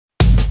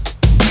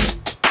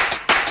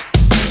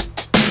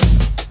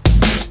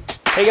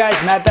Hey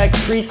guys, Matt Beck,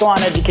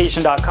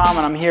 freesaloneducation.com,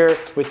 and I'm here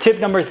with tip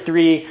number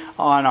 3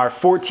 on our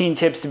 14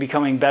 tips to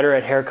becoming better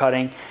at hair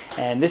cutting.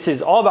 And this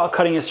is all about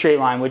cutting a straight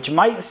line, which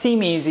might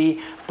seem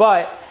easy,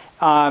 but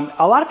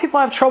a lot of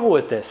people have trouble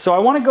with this. So I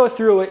want to go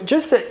through it,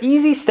 just the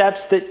easy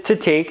steps to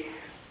take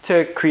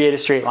to create a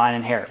straight line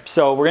in hair.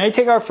 So we're going to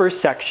take our first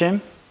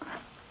section.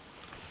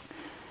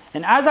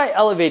 And as I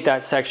elevate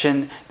that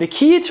section, the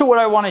key to what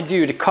I want to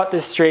do to cut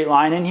this straight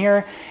line in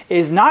here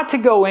is not to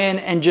go in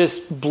and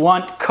just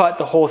blunt cut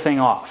the whole thing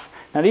off.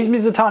 Now these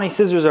Mizutani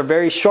scissors are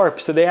very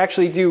sharp, so they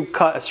actually do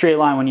cut a straight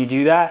line when you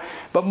do that.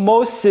 But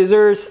most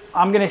scissors,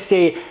 I'm going to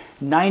say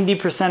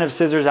 90% of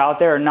scissors out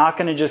there are not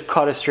going to just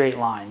cut a straight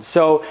line.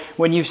 So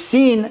when you've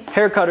seen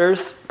hair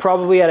cutters,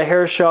 probably at a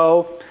hair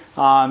show,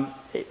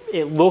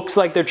 it looks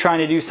like they're trying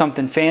to do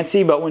something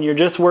fancy, but when you're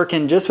just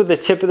working just with the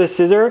tip of the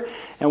scissor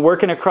and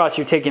working across,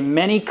 you're taking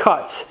many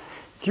cuts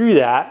through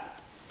that.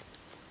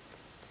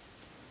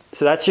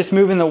 So that's just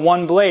moving the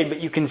one blade,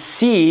 but you can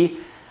see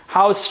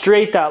how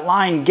straight that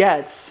line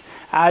gets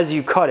as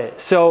you cut it.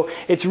 So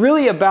it's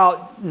really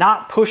about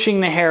not pushing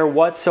the hair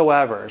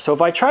whatsoever. So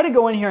if I try to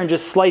go in here and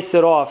just slice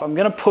it off, I'm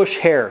gonna push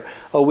hair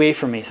away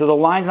from me. So the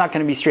line's not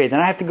gonna be straight.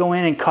 Then I have to go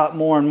in and cut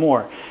more and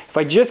more. If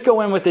I just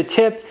go in with the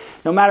tip,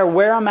 no matter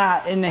where I'm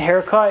at in the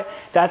haircut,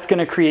 that's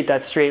gonna create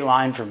that straight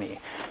line for me.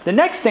 The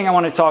next thing I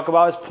want to talk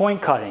about is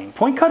point cutting.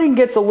 Point cutting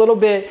gets a little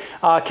bit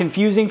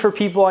confusing for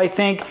people, I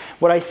think.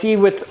 What I see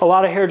with a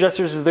lot of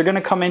hairdressers is they're gonna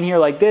come in here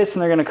like this,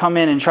 and they're gonna come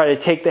in and try to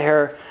take the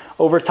hair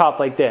over top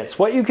like this.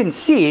 What you can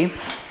see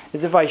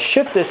is if I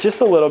shift this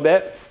just a little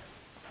bit,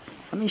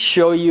 let me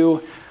show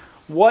you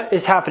what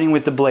is happening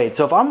with the blade.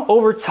 So if I'm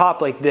over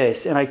top like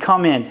this and I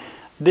come in,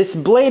 this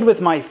blade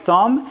with my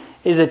thumb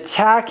is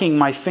attacking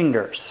my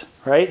fingers,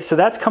 right? So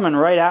that's coming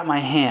right at my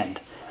hand.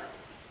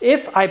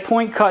 If I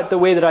point cut the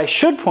way that I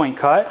should point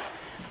cut,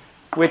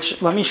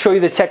 which let me show you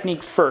the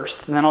technique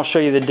first, and then I'll show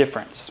you the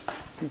difference.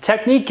 The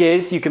technique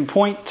is you can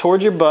point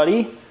towards your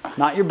buddy,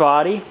 not your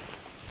body.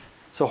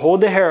 So hold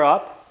the hair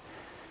up,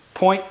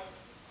 point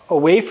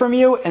away from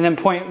you, and then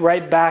point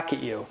right back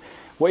at you.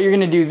 What you're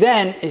gonna do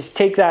then is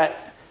take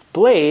that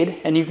blade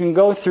and you can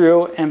go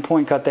through and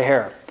point cut the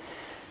hair.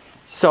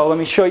 So let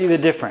me show you the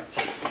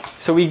difference.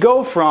 So we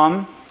go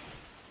from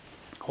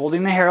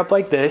holding the hair up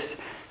like this,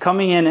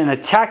 coming in and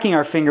attacking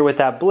our finger with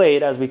that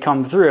blade as we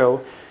come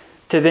through,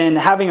 to then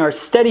having our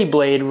steady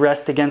blade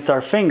rest against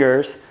our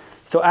fingers.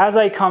 So as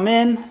I come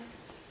in,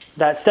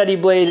 that steady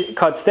blade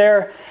cuts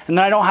there, and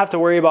then I don't have to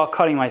worry about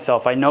cutting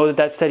myself. I know that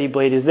that steady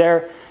blade is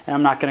there, and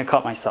I'm not going to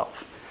cut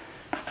myself.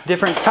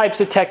 Different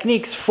types of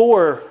techniques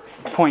for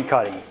point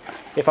cutting.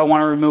 If I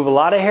want to remove a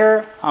lot of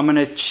hair, I'm going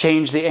to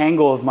change the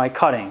angle of my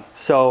cutting.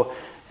 So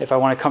if I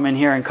want to come in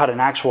here and cut an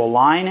actual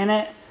line in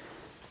it,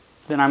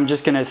 then I'm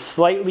just going to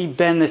slightly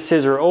bend the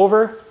scissor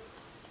over.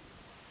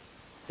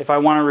 If I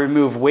want to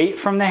remove weight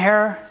from the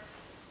hair,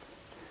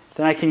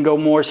 then I can go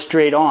more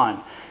straight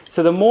on.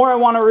 So the more I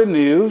want to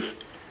remove,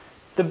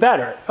 the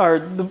better. Or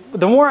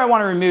the more I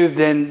want to remove,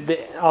 then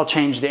I'll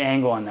change the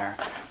angle in there.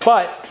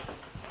 But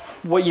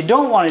what you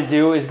don't want to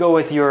do is go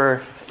with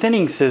your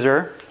thinning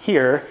scissor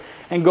here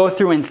and go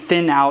through and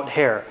thin out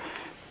hair.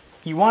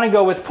 You want to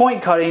go with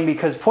point cutting,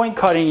 because point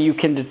cutting you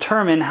can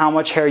determine how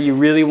much hair you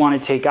really want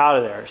to take out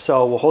of there.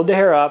 So we'll hold the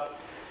hair up.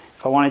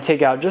 If I want to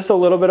take out just a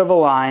little bit of a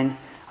line,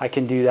 I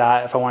can do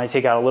that. If I want to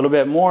take out a little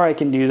bit more, I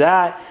can do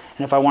that.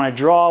 And if I want to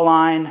draw a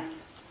line,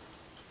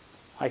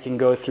 I can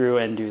go through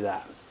and do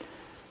that.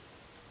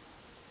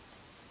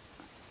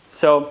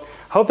 So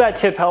hope that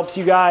tip helps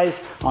you guys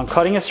on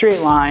cutting a straight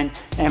line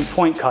and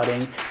point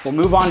cutting. We'll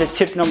move on to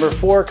tip number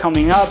 4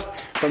 coming up,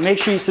 but make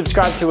sure you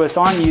subscribe to us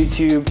on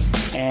YouTube,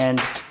 and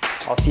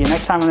I'll see you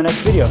next time in the next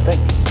video.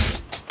 Thanks.